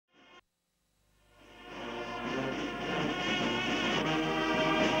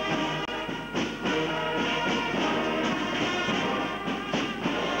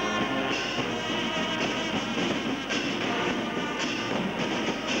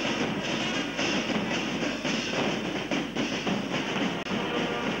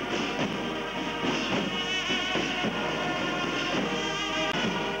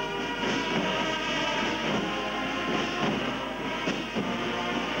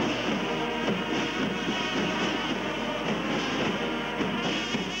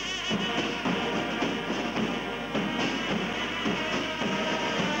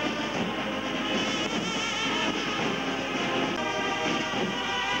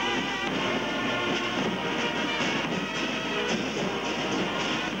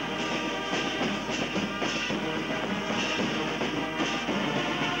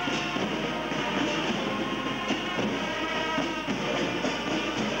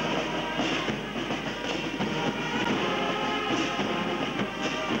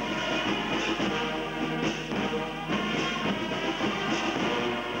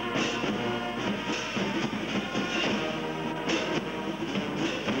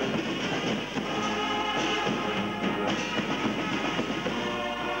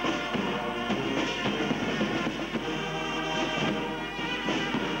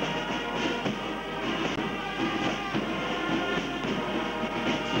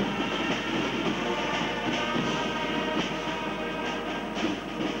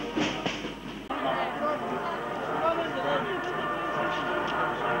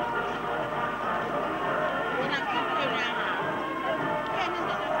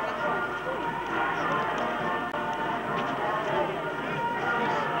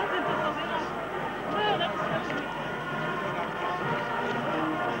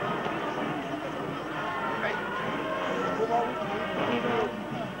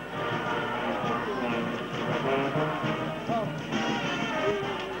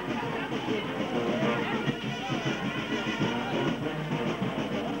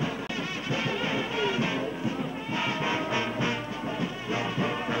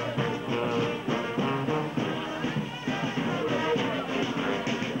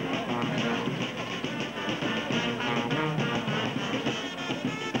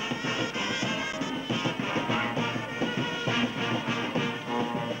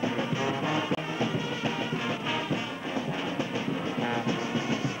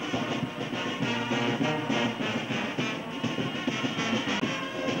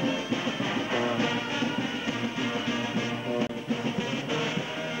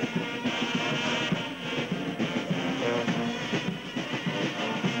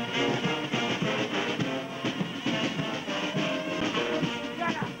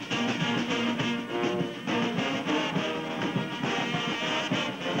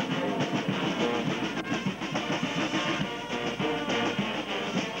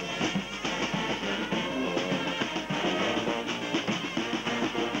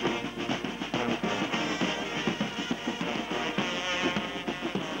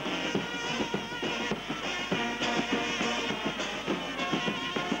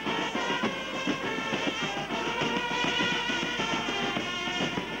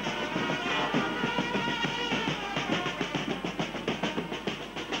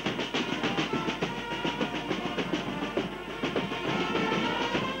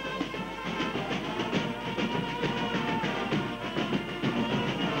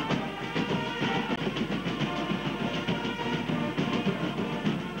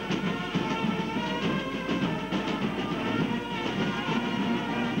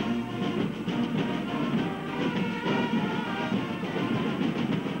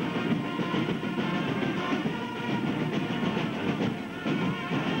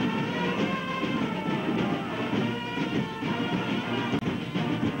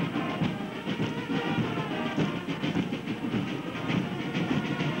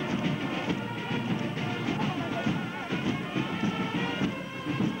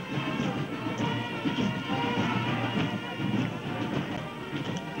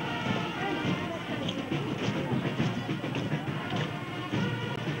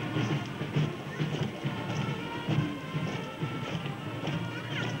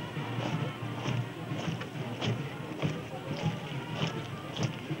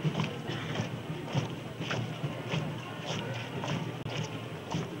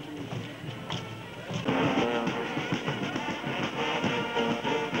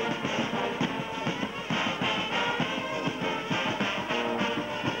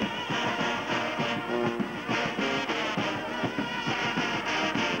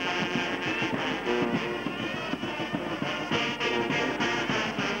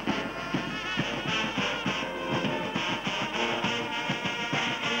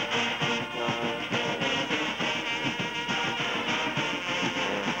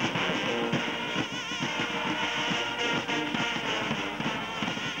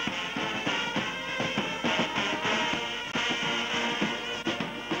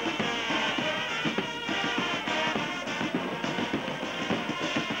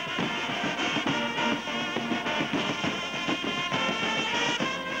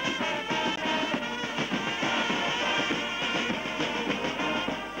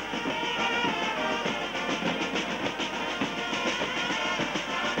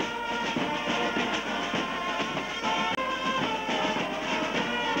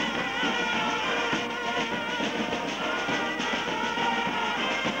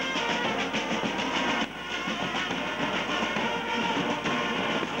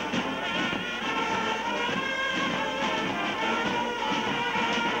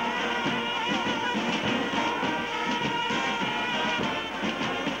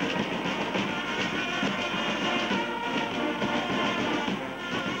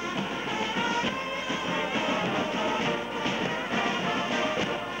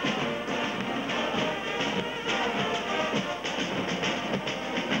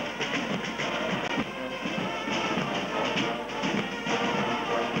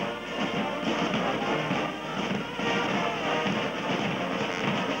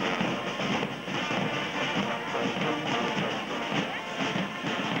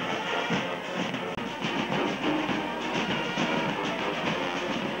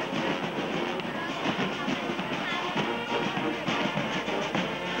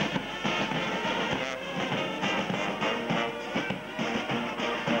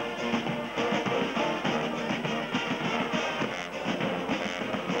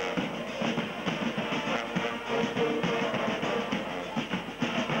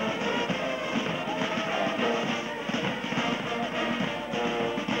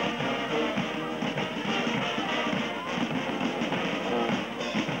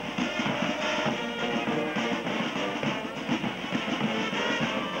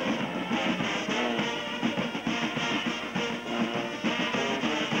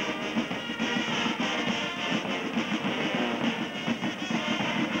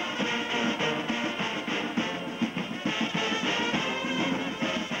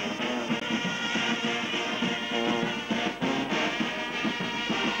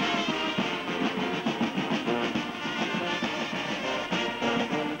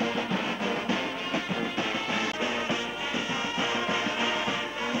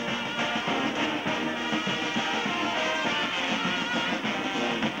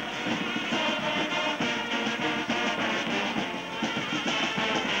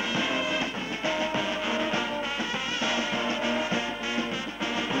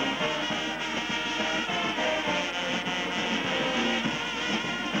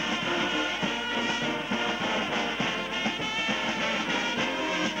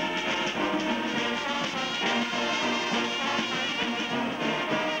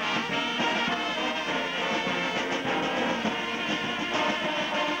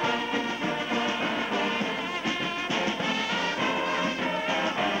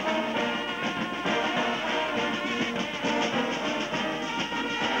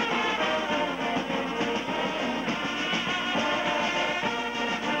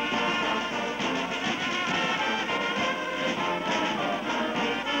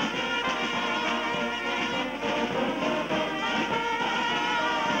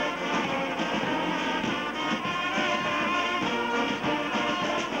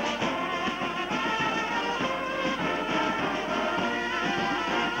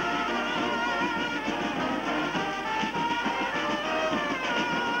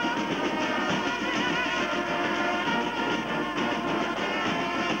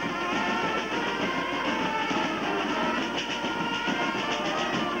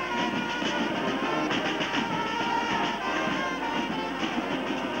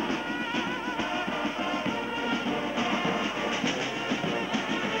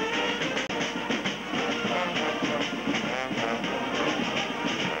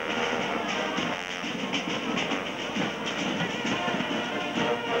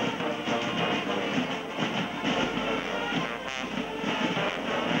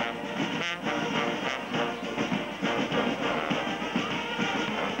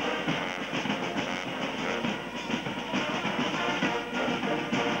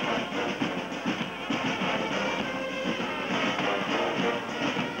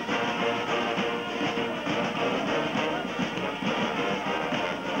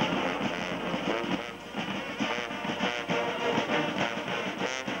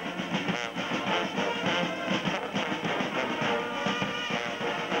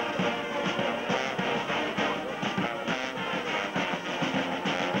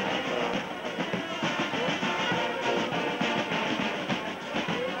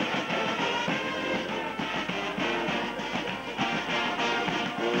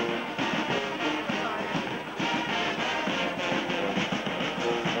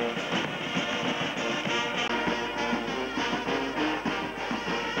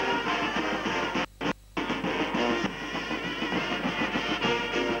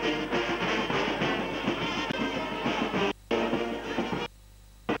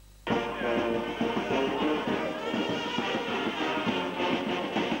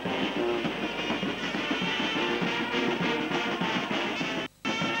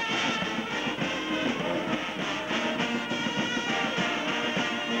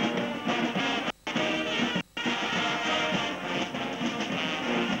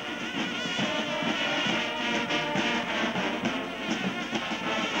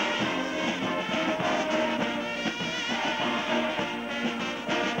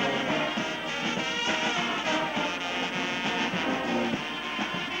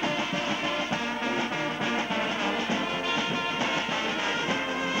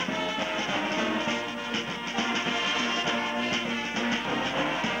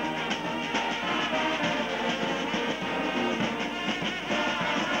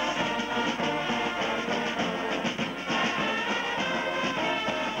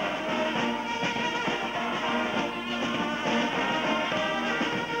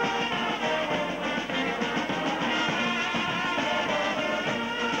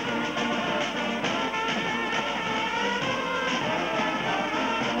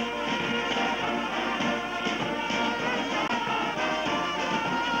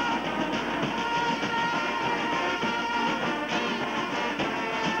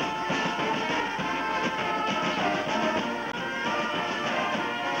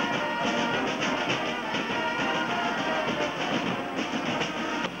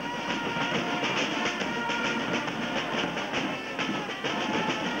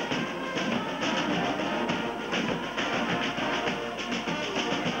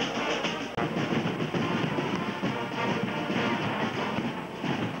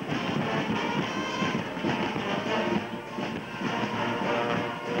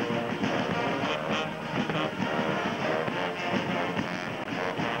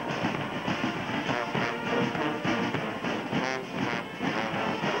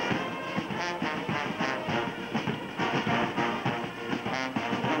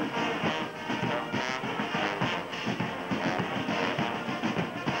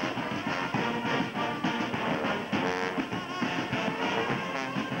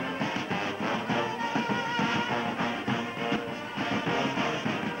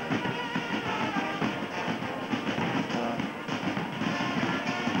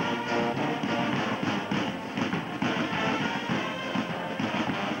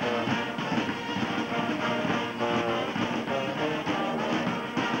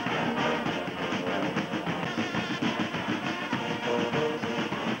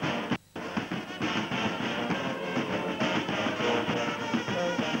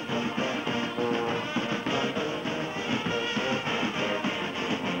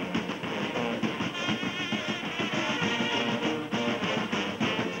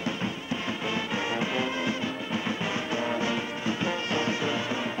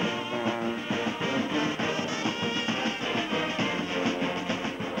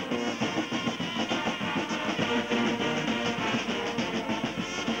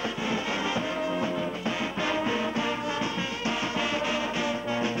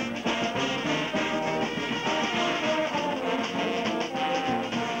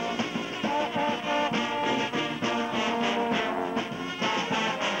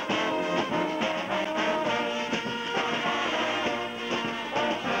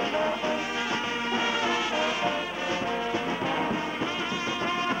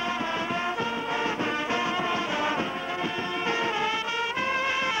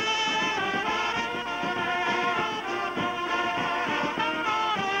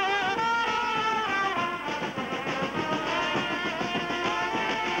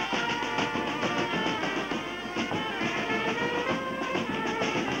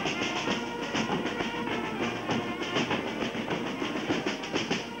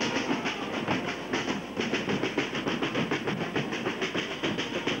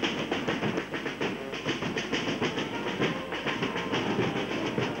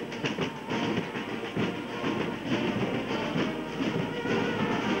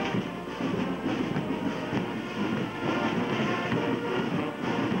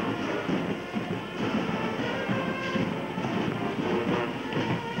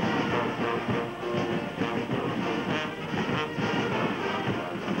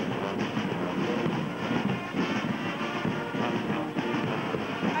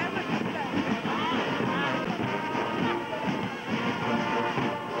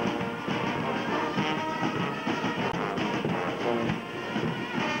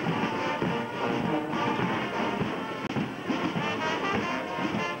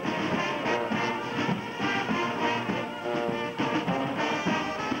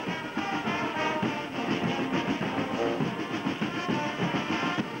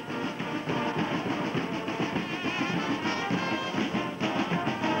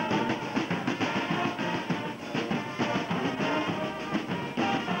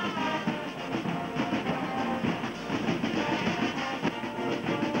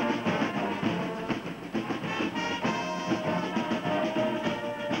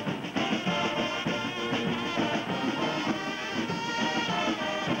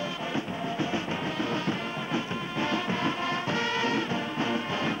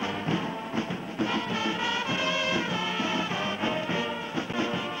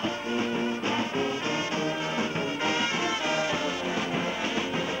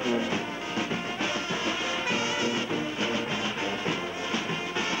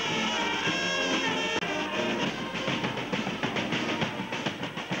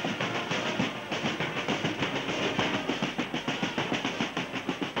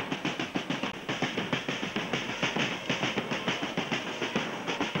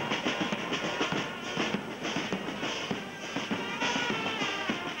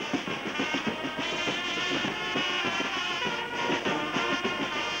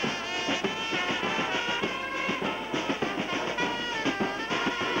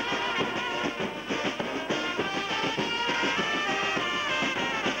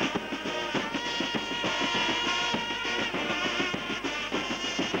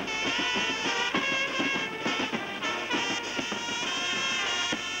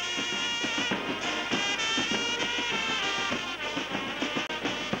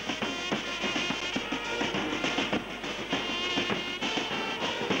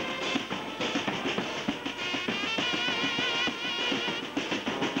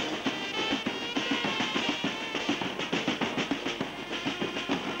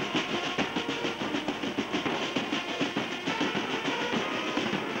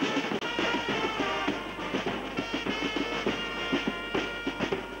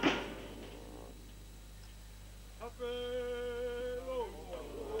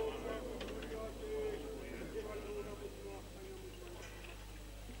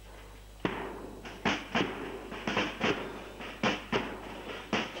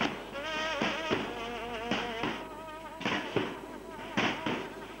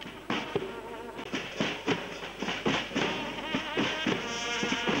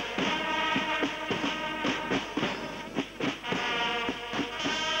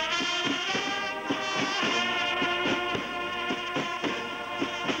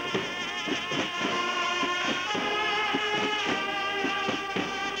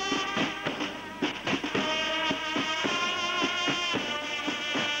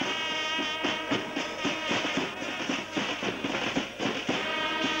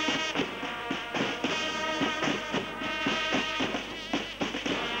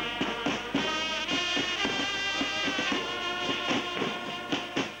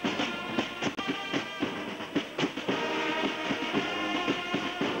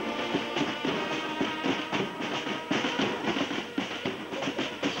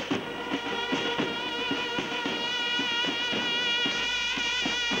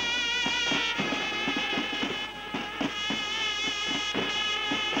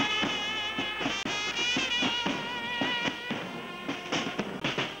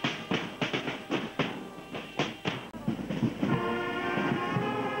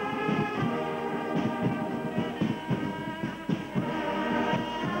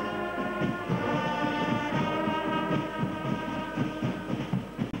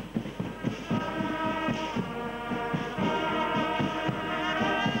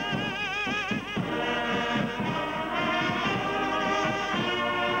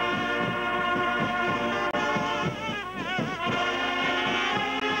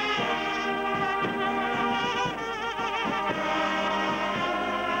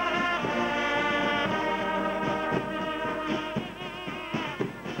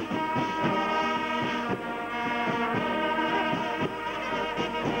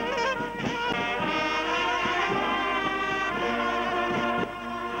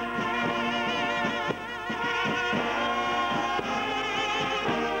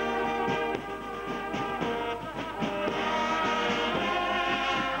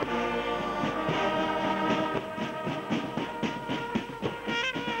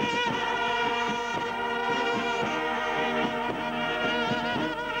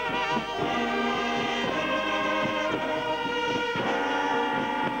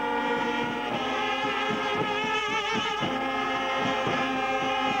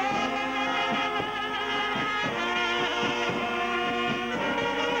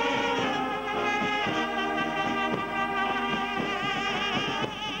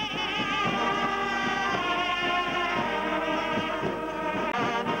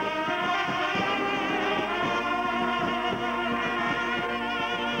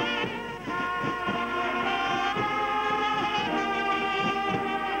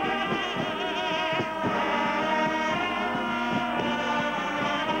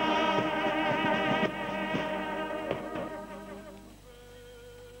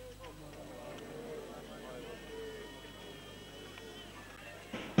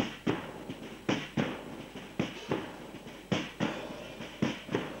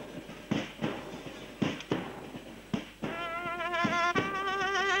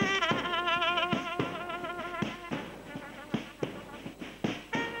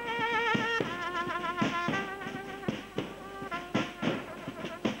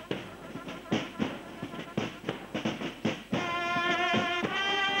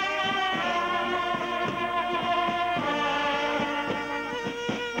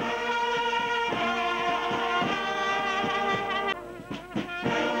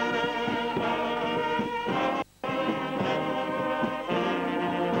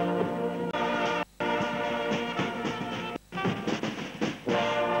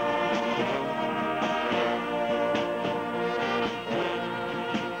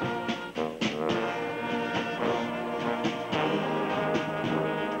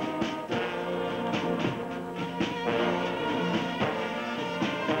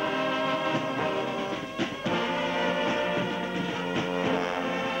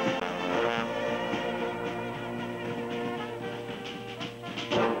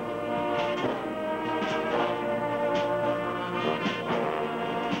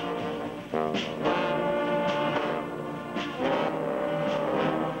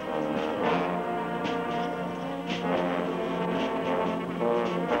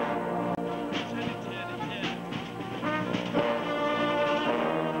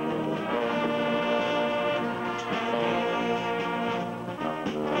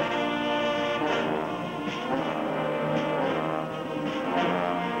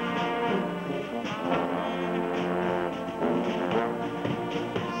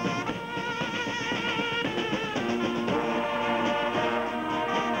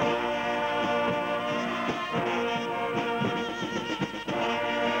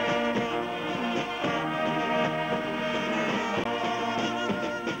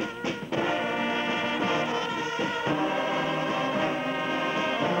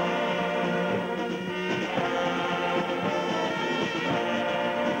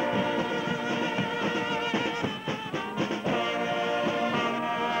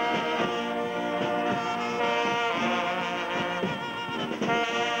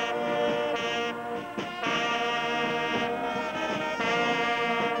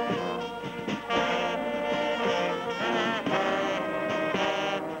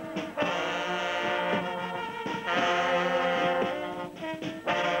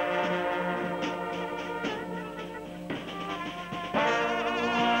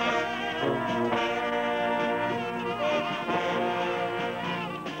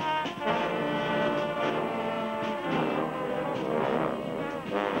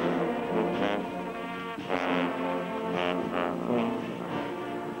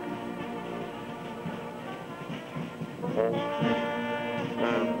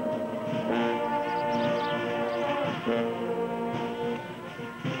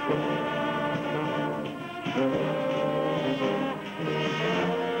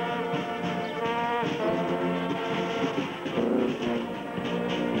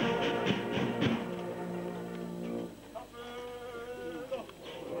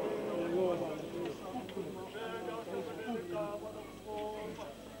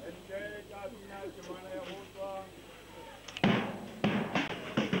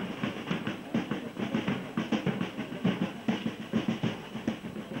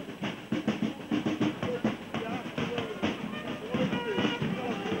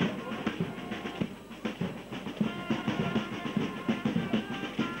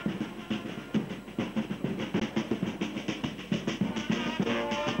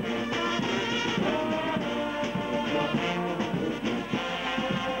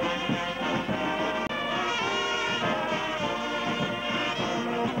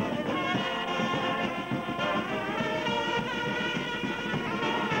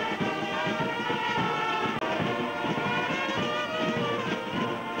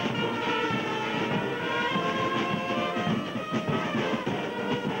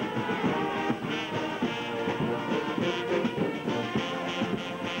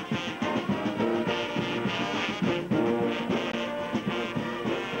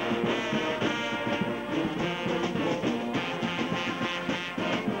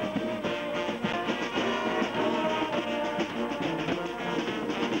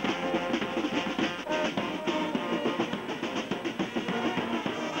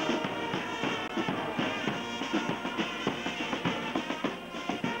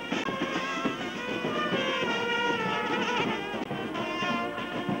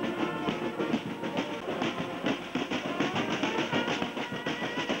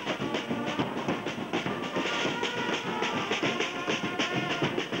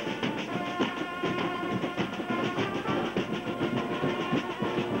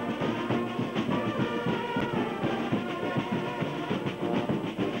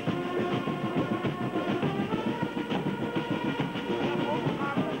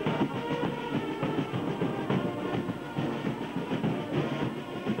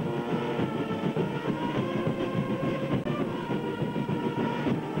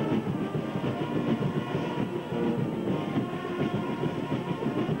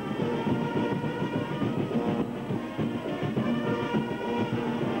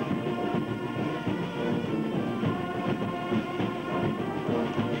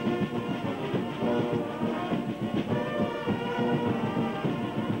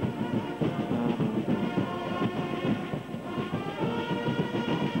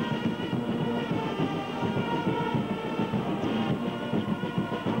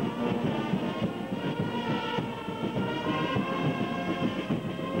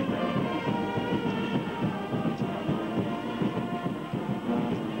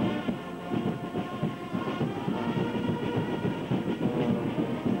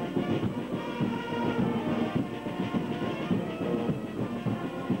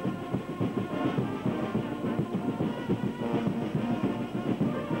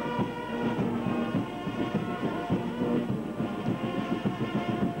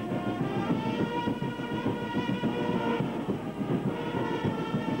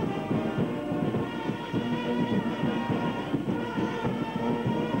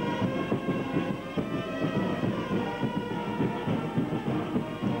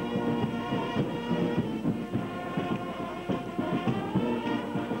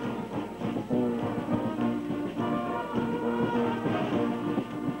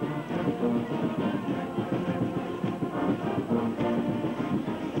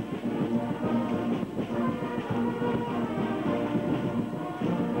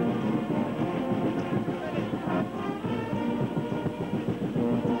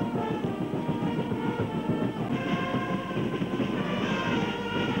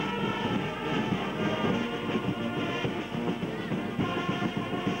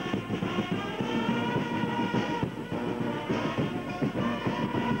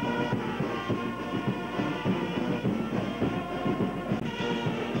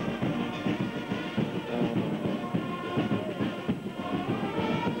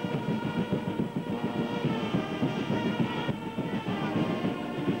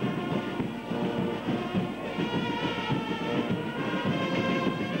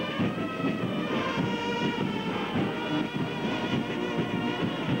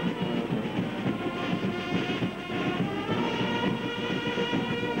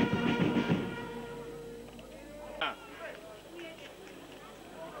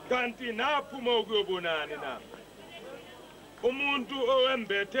Kanti naphuma ukuyobonani na? umuntu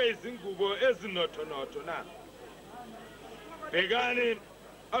owembethe izingubo ezinotho na bekani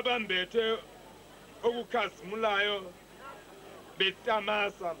abambethe okukhazimulayo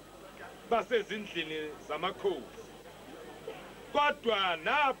betamasa basezindlini zamakhosi kodwa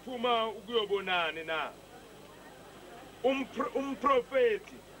naphuma ukuyobonani na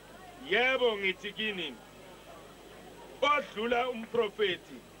umprofeti yebo ngithi kini odlula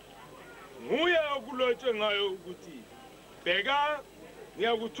umprofeti nguye okulotshwe ngayo ukuthi bheka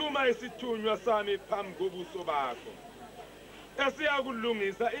ngiyakuthuma isithunywa sami phambi kobuso bakho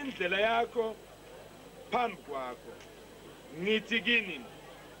esiyakulungisa indlela yakho phambi kwakho ngithi kini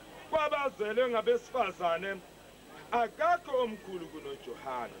kwabazelwe ngabesifazane akakho omkhulu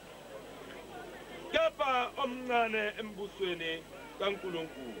kunoJohane kepha omncane embusweni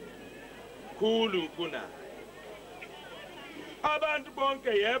kaNkulunkulu khulu kunaye abantu bonke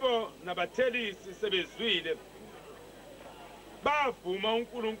yebo nabathelisi sebezwile bavuma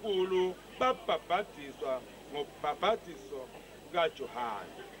uNkulunkulu babhabhadiswa ngobhabhadiso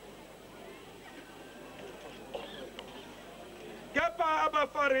kaJohane kepha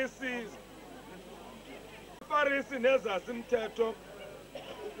abaFarisi nezasimthetho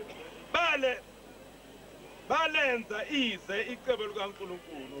balenza ize icebo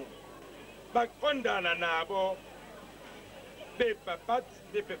likaNkulunkulu baqondana nabo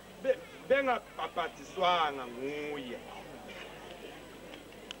bengabhabhadiswanga nguye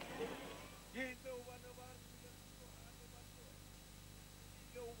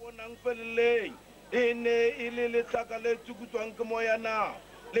ubona ngipheleleyo ine ilile tlhaka le tsukutwang ke moya na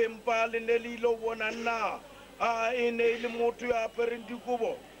le mpa le ne le ile o bona na a ine ile motho ya apereng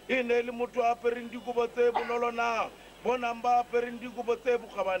dikobo ine ile motho a apereng dikobo tse bonolo na bonang ba apereng dikobo tse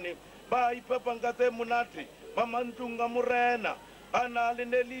bogabane ba iphepang ka tse monate ba mantlong ka morena a na le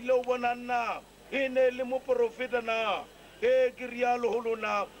ne le ile o bona na ine le moprofeta na ke rialo ho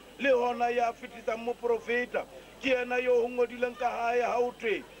lona le hona ya fetisa moprofeta ke ena yo ho ngodileng ka hae ha o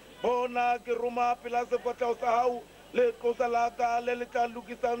thwe bona ke roma pela sekotlao sa hao le tlosa la ka le le tla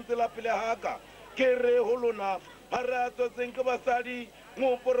lokisang tsela pele haka ke re ho lona ha re a tsotseng ke basadi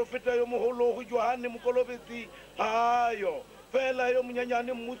moprofeta yo moholo go Johane Mokolobetsi hayo fela yo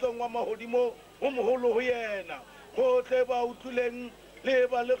monyanyane mmutsong wa mahodimo o moholo ho yena gotlhe ba utlwileng le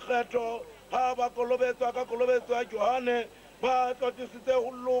ba lekgetho ha ba kolobetswa ka kolobetso ya Johane ba tlotisitse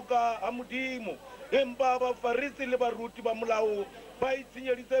go loka ha modimo empa bafarisi le baruti ba molao ba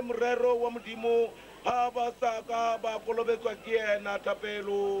itshenyeditse morero wa modimo ha ba saka ba kolobetswa ke yena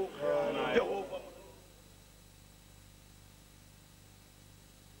thapelo Jehova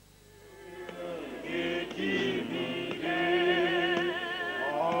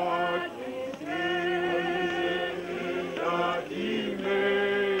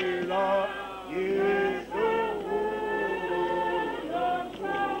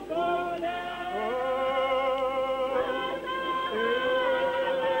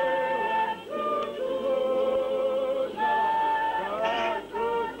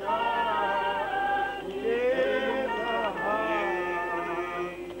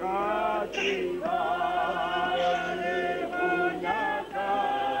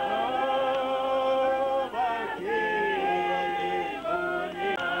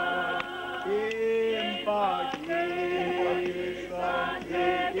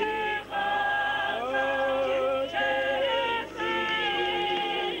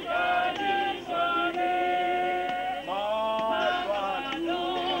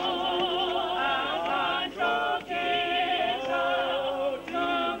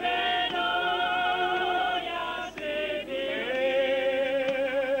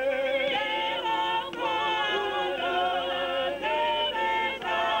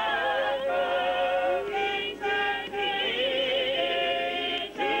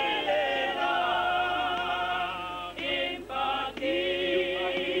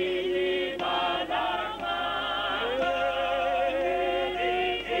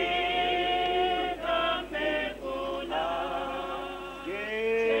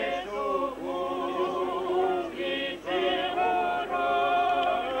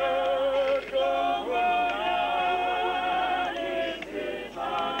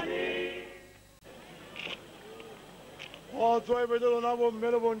Soy bedona bo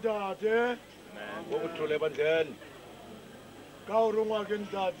melobontate. go botlhole bandlene Ka o rongwa ke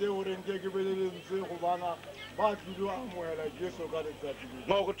ntate o reng ke belelentse go bana ba tlile a moela Jesu ka letsatsi le.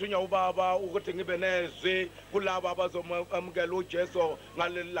 ma go thunya ubaba ukuthi ngibe nezwe kulabo abazomamukela uJesu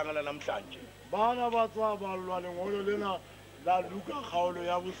ngaleli langa namhlanje Bana ba tswa balwa lengolo lena la Luka kgaolo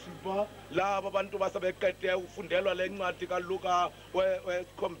ya bosupa laba abantu basebeqede ufundelwa le ncwadi kaLuka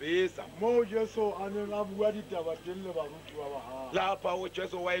wesikhombisa moo Jesu a neng a bua ditaba teng le baruti ba bahao. lapha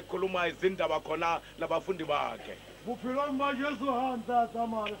uJesu wayekhuluma izindaba khona labafundi bakhe. Bophelong ba Jesu ha ntse a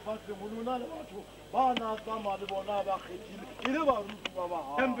tsamaya lefatsheng ho lona le batho ba na tsamaya le bona ba kgethile e le baruti ba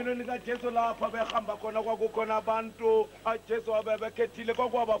bahao. Empilweni kaJesu lapha behamba khona kwakukhona abantu aJesu abebekhethile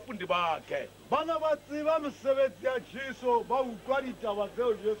kwakubafundi bakhe. Bana ba tseba mesebetsi ya Jesu ba utlwa ditaba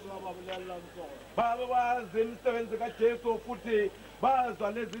tseo Jesu a ba bolellang tsona. Baba bazi imisebenzi kaJesu futhi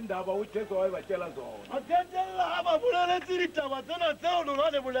bazwa lezi ndaba uJesu wayebatshela zona. A qetella ha ba boleletse ditaba tsena tseo lona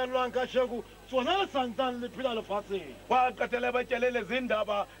le bolellwang kasheko tsona le santsane le phela lefatsheng. Waqathela batshele lezi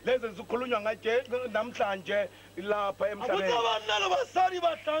ndaba lezi zikhulunywa namhlanje lapha emhlabeni. Abanna le basadi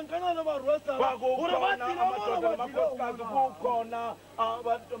ba hlankana le barwesa hore ba tsile amadoda namakhosikazi kukhona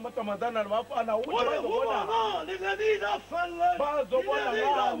amantombazana nabafana ukuthi bazobona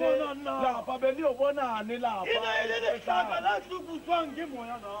ngani lapha beniyobonani lapha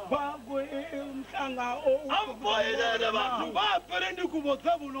umhlanga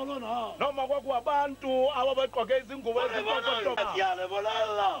noma kwakuwabantu ababegqoke izingubo ezimhlophe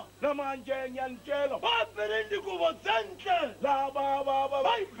namanje ngiyanitshela laba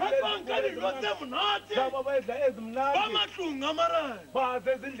bayidla ezimnandi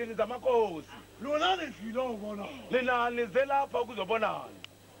baze ezindlini zamakhosi lina lize lapha kuzobonani.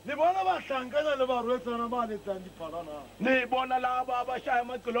 Nibona bahlankana le barwetsana ba letsang diphalana. Nibona laba abashaya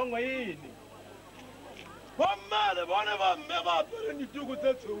amacilongo yini? Bomma le bone ba mme ba apere dituku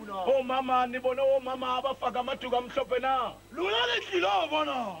tse tshweu. Omama nibona omama abafaka amatuku amhlophe na? Lona le tlile ho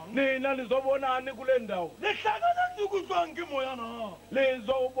bona. Nina lizobonani kule ndawo? Lehlakana tsukutswang ke moya na.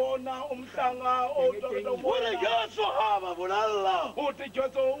 Lizobona umhlanga Ore Jesu ha ba bolalla. uthi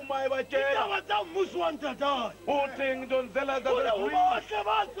Jesu uma ebatshela Taba tsa mmuso wa ntata. uthi ngidonzela Ore ho zazizwi bohle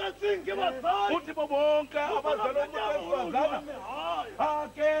ba tsatsing ke basadi. uthi bonke abazalwa umuntu wesifazana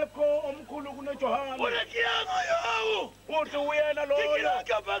akekho omkhulu kunoJohane. Ore kiyama yawo. Uthi uyena loyo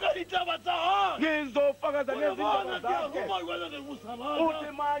Ngiyaka baka ditaba tsa ha. ngizofakaza nezindaba zakhe. Uthi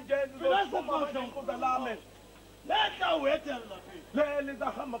Uthi manje ngizothuma inkundla lami letha wetela lapha.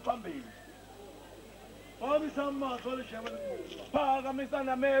 lizahamba phambili. Omisa maso le shebele. Phakamisa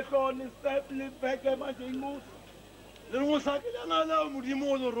namehlo libheke manje inxusa Le ngusakile ngala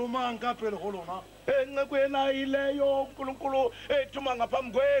modimo o romang ka pele go lona. encekwena ileyo uNkulunkulu ethuma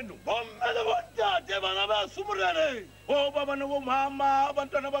ngaphambi kwenu. Bommele bontate bana ba sumurele. Obaba nobomama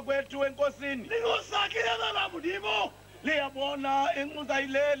abantwana bakwethu enkosini Le ngusakile ngala modimo. liyabona inxusa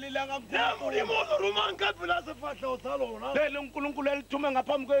ileli Le modimo lakaNkulunkulu o romang ka pele a sefatlhego sa lona. leli uNkulunkulu elithume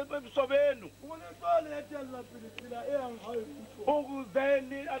ngaphambi kwebuso benu O ne tlo le etella pele tsela e yang ga e puso.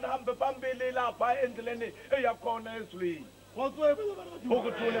 ukuzeni ahambe phambili lapha endleleni eyakhona ezweni Go tswebele bana ba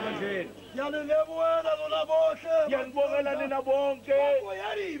ukuthule mandleni. ya le leboela lona bohle. Ngiyanibongela nina bonke Go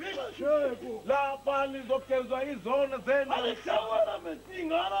ya di be ka sheko. lapha nizogezwa izono zenu Ale shawara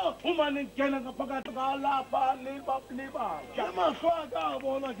metingana. uma ningena ngaphakathi ngalapha niba Ke mahlo a ka a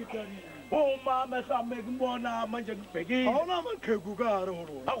bona ke tadile. uma mehlambe ngibona manje Ha ngibhekile ona maqheku ka hare ho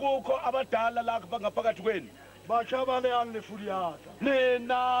lona. akukho abadala lapha ngaphakathi kwenu Batjha ba leang lefu diatla.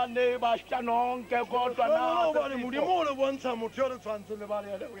 nina nibasha nonke kodwa Obane modimo o le bontsha motho yo le tshwantseng le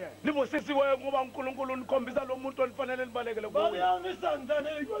balele ho yena. libusisiwe ngoba uNkulunkulu nikhombisa lo muntu olifanele nibalekele Ba kuye leang le santsane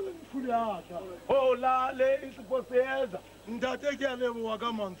le jwale lefu diatla. oh la le isipho siyeza Ntate ke a leboha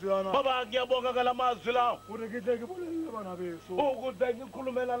ka mantswe ana. baba ngiyabonga kala mazwi lawo Hore ke tle ke bolelle bana beso. ukuze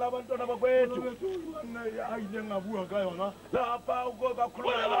ngikhulumela labantwana bakwethu A ileng a bua ka yona. lapha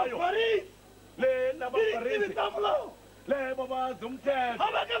ukukakhuluma ngayo Paris. le Di nabafarisi tamlo. le babazi umthetho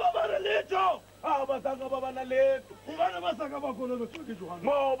Ha ba ke ba ba re letho. abazange baba nalethu Ngwane ba sa ka ba kolo letho ke Johana.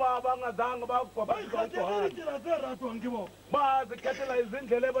 ngoba bangazange Ba bagwabazisa ikhathele uJohane ditsela tse ratwang ke bona. bazikhethela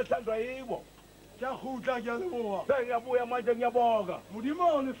izindlela ebathandwa yibo Ke a kgutla ke a leboha. sengiyabuya manje ngiyabonga Modimo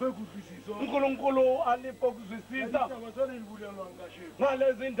o le fe kutlwisiso. uNkulunkulu anipho ukuzwisisa Ditaba tse le di bulelwang kasheko.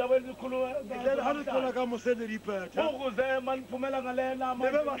 ngalezi ndaba Ha le tswela ezikhuluma ka mose le diphetha. ukuze maniphumela ngalena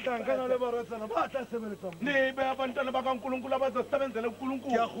Lebe bahlankana le barwetsana ba tla sebeletsa Modimo. nibe abantwana bakaNkulunkulu abazosebenzela Ke a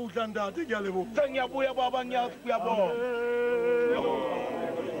uNkulunkulu kgutla ntate ke a leboha. sengiyabuya baba ngiyabonga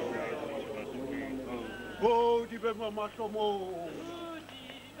Oh, di be mahlo mo.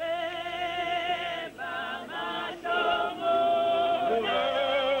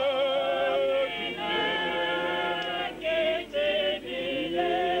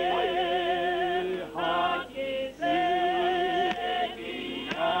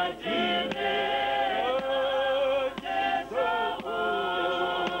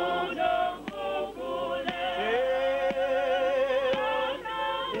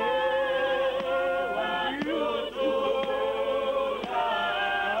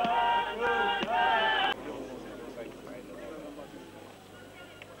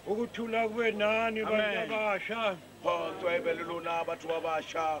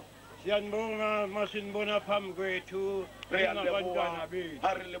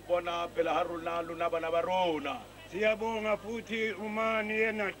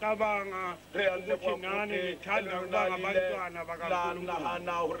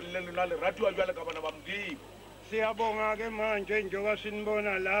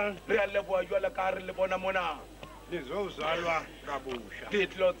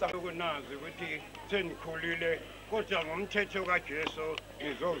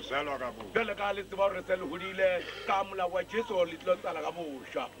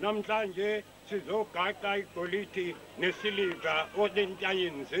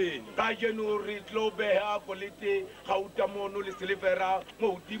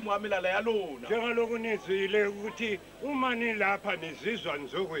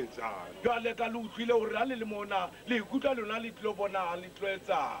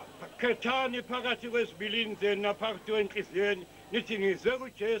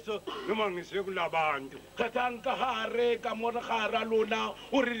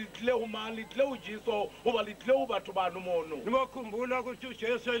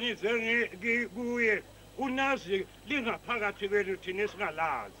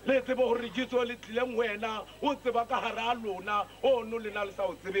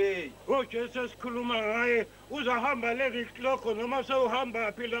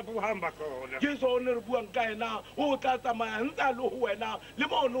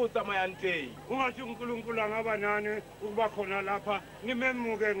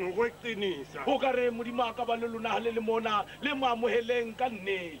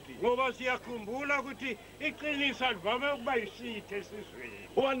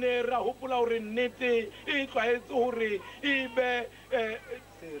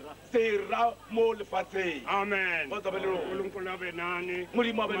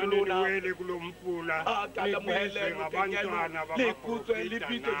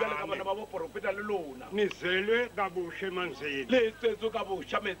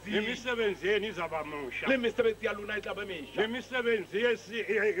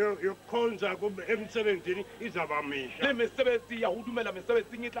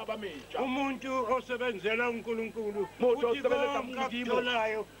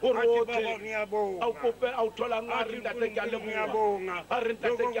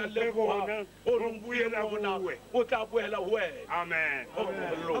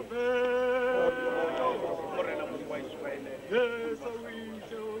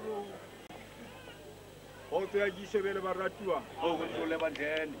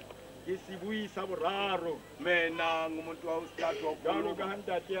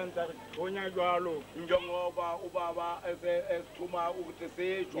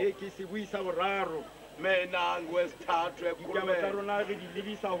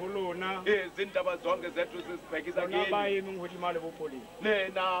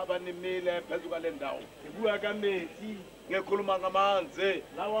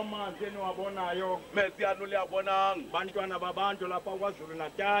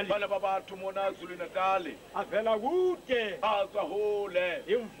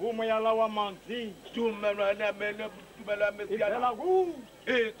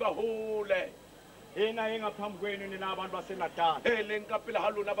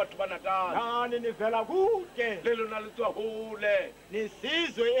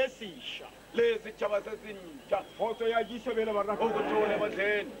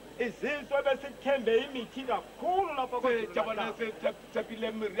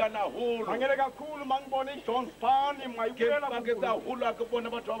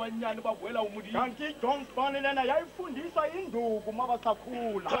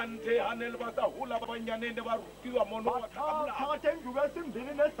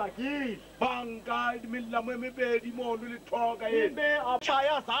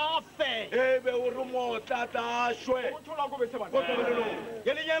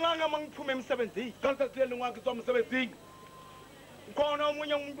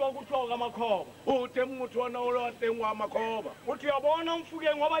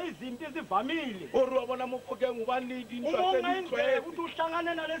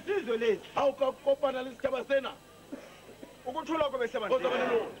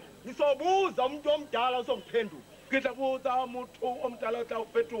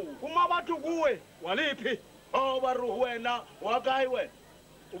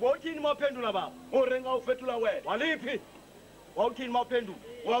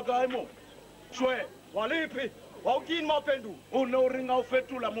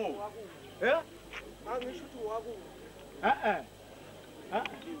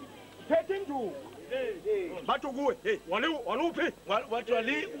 phethe induku bathi kuwe hey waluphi wathi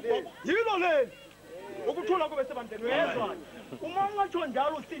wali yilo leli ukuthula kube sebanteni uyezwa uma ungatsho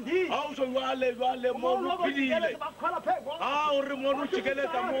njalo usindile awusho lwale mono philile uri mono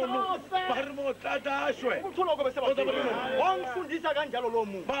ujikeleza mono bari motata ashwe ukuthula kube sebanteni wangifundisa kanjalo lo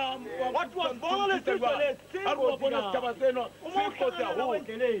muntu wathi wasibona lesizwe lesi arubona sitaba seno sikosi ahu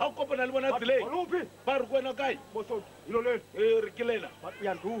akopana libona zile waluphi bari kwena kai boso yilo leli rikilela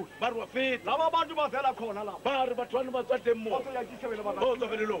yandula bari wafita laba abantu bavela khona lapha bari bathwana batswate mo basoyakisebela bana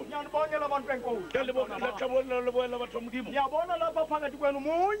ozobelelo nyanibongela abantu benkosi ngiyabona lakhabona bathu omdimo ngiyabona lapha phakathi kwenu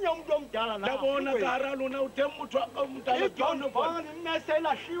munye umuntu omdala la ngiyabona kara lona uthe muthu omdala ijohn bani mmese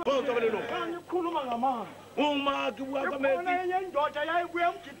elahliwe ozobelelo ngikhuluma ngamanga uma kibuya kwamezi khona enye indoda yayibuye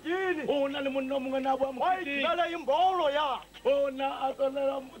emgidini una limuntu nomunye nabo amgidi wayigcwele imbolo yakhe ona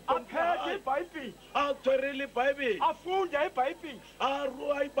atolela aphethe ibhayibhili athwerele ibhayibhili afunde ibhayibhili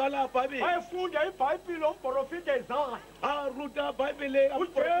aru ayibhala ibhayibhili ayefunda ibhayibhili omprofita Isaya aruta ibhayibhili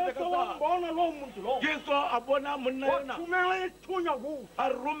uJesu wambona lo muntu lo Yesu abona monna yona wathumela ithunya kuwo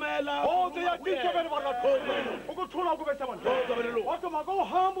arumela oyakisebele bana ukuthula kube sebantu wathi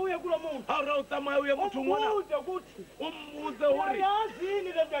makawuhamba uye kulo muntu ara utsamaya uye muthu ngwana uze ukuthi umbuze uri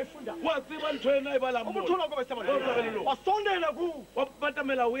yazini lento ayifunda waziba nthweni ayibala mona ukuthula kube sebantu wasondela kuwo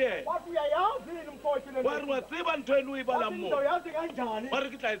wapatamela uye wathi uyayazi mfowethu lento wari waziba nthweni uyibala mona uyayazi kanjani wari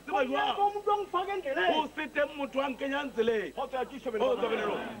kitla isiba ywa umuntu ongifaka endleleni usithe muthu ankenyanzile wathi uyakisebele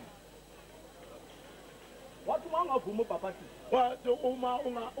ozobelelo wathi mangavuma ubhabhati wathi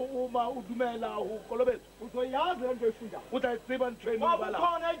uma udumela ukolobethu uzoyazi lento ayifunda utayisiba nthweni uyibala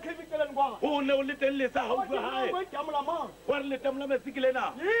wabukhona ekhilikeleni kwakhe une ulitenlisa hawuze hayi wedamu lamanzi wari letamla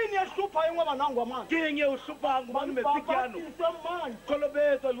mesikilena yini ehluphayo ngoba nangu amanzi kinye uhlupha ngubani mesikyano manje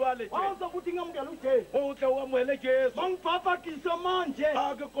kolobetho lwale je awuzokuthi ngamukela ujesu uhle wamuhele jesu mangibhabhatise manje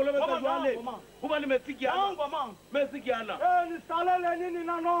ake kolobetho lwale ubani mesikyano nangu amanzi mesikyana nisalele nini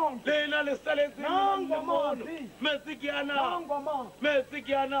nanonke lena nangu amanzi mesikyana nangu amanzi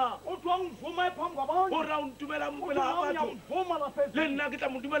mesikyana uthi wangivuma ephambi kwabantu ura untumela uthi mpela nami abathu uyamvuma lapha ezweni lena kita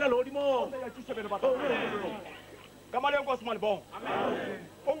muntumela lodimo yakisebele bathu ngama lenkosi malibonga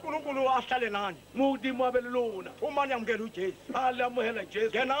uNkulunkulu ahlale nani mudimo abeluluna uma niyamukela uJesu alamuhela jesu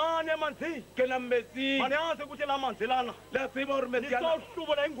ngenani emanzini kena mesi maniyazi ukuthi la manzi lana lasiba uri mesikyana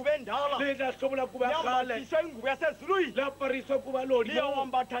nisohlubo ingubo endala lena hlobola kuba khale yambathiswa ingubo yasezulwini lapariswa kuba lodimo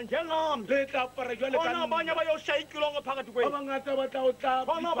liyawambatha njengami leta para jwale khona abanye bayoshaya ikilongo phakathi kwenu abangata batawuta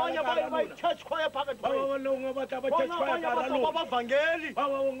khona abanye bayi-church choir phakathi kwenu abalongo bata khona abanye bachechwa abavangeli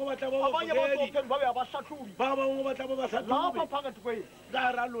ababongo bata abanye babongeli basopheni babe abahlathuli babongo bata lapha babasathuli phakathi kwenu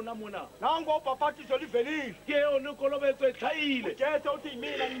kara lona mona nango ubhabhatiso livelile ke ono kolobetso etlhaile ujesu uthi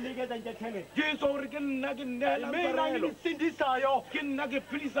yimina nginikeza ntethelelo jesu uri ke nna ke nnela yimina mparelo ngisindisayo ke nna ke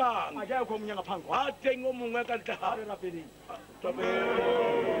philisang akekho omunye ngaphandle kwakho a teng o mongwe ka ntlha rapeleng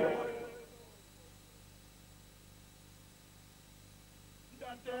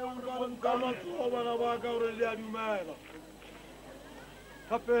ka matsogo bana ba ka gore le a dumela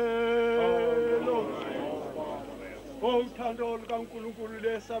kapelo o uthando lukankulunkulu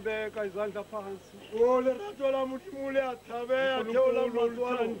lesabeka izandla phansi o lerato la modimo le a thabela theola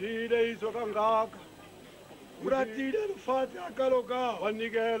matsoaluthandile izwe kangaka uratile lefatshe akalo ka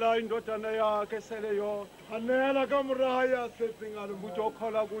wanikela indodana yakhe sele yodwa anela ka moraga ya setseng a le motho o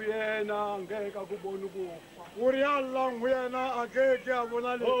kgola kuyena angeke akubone ukufa o re a llang go yena a keke a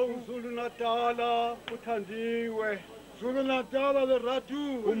bona zulu natala uthandiwe zulu natala leratu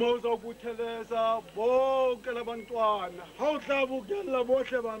uma uzakutheleza bonke labantwana ga o tla bokelela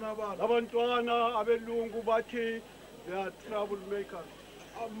botlhe bana bana abantwana abelungu bathi they are troublemakers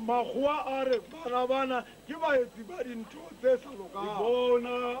makgowa a re bana ke baetsi ba dintho tse sa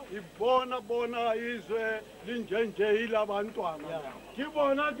lokang ibona izwe le njenjei la bantwana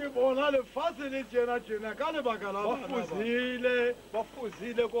ke bona lefatshe le tjena ka lebaka la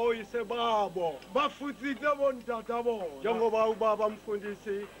bafuzile koyise babo bafutsitse bontata bona njengoba ubaba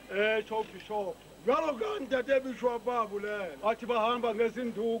mfundisi etsho ubishop jwalo ka ntate bishop a bolela bathi bahamba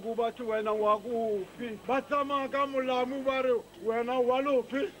ngezinduku bathi wena ngwakuphi batsamaya ka molamu ba re wena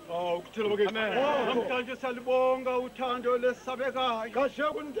waluphi namhlanje salibonga uthando lesabekayo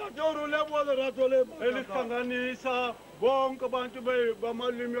kasheku ntate o re leboa lerato le elihlanganisa bonke abantu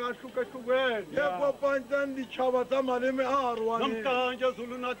bamalimi ahlukehlukene ekopantang ditšhaba tsa maleme a arwaneng namhlanje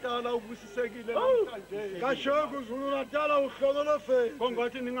Zulu Natala ubusisekile namhlanje kasheko zulu-natala o hlololofetse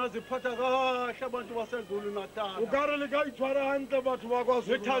kongathi ningaziphatha kahle abantu baseZulu o Natala ka re le ka itshwara gantle batho ba kwa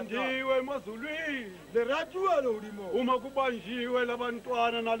zulu-natala lithandiwe emazulwini le ratiwa legodimong uma kubanjiwe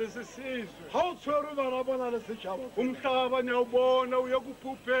labantwana nalesi sizwe ga o tshwerwe bana bona le setšhaba umhlaba niyawubona uye le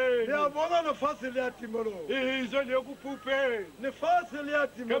kuphupheni a bona lefatshe le ya timelong izwe liye kuphupheni lefatshe le ya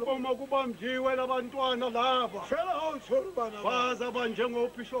kepha timelong uma kubanjiwe labantwana laba fela ga o tshwerwe bana ba bazaba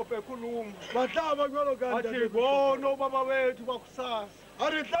njengobhishophu ekhuluma ba tla ba jalo ka athi bona ubaba bethu bakusasa a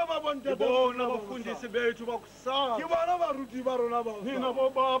re tla ba bona abafundisi bethu ke bakusasa bona baruti ba rona ba nina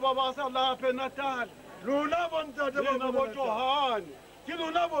bobaba basalapha enatala lona bontate nina bojohane ke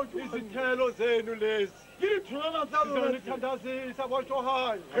lona izithelo zenu lezi ke ditholwana tsa lona sizonithandazisa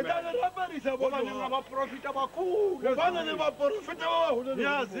bojohane re tla le raparisa ngoba bona ningabaprofita abakhulu gobane le baporofeta ba bagolo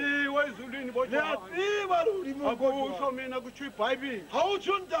niyaziwa ezulwini le a bojohane tsiba legodimo akusho mina kutsho ibhayibhili ga o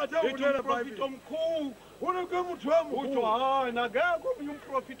tsho ntate o ithi bolela umprofita baibele omkhulu o re ke motho wa mogolo ujohane akekho omunye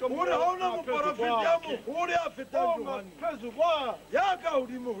umprofita o re ga o na moporofeta ya mogolo ya fetang johane phezu kwakhe ya ka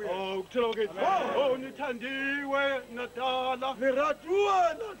godimo go yena ukuthela bakethi nithandiwe natala le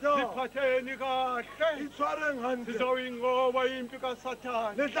ratuwa nata ziphatheni kahle itshwareng gantle sizawuyinqoba impi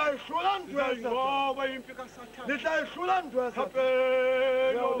kasathane le tla e hlola ntho ya Satane. sizayinqoba impi kasathane le tla e hlola ntho ya Satane.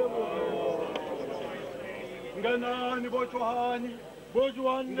 kapelo ngenani bojohani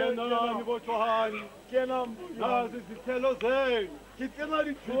ngenani bojohani nazi izithelo zenu ke tsena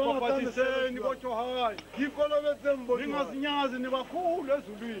ditholwana tsa zipapatiseni mesebetsi bojohani di kolobetseng bojohane ningazinyazi nibakhulu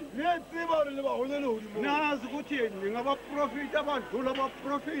ezulwini le e tseba gore le bagolo legodimo nazi ukuthi ningabaprofita abadlula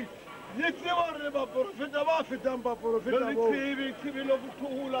abaprofita le tseba gore le baporofeta ba fetang baporofeta boo ichibi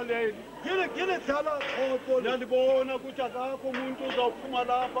lokuthula leli ke letlhala kgotso le niyalibona ukuthi akakho umuntu uzawuphuma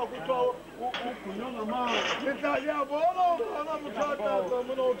lapha kuthiwa ugunywa ngamanzi le tla le a bona ona motho a tlatsa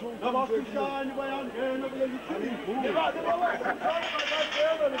mona o nabafishani bayangena kuleli chibi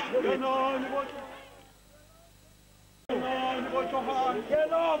thogenani bojohani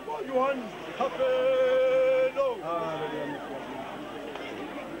kenambo johane kapelo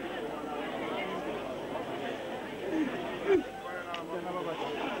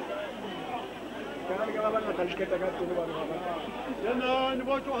kenani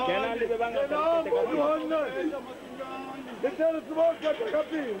bojohani kenambo johane le tlele tseboketa ka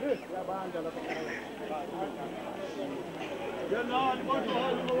pele kenani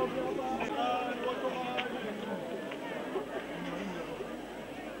bojohani kenani bojohani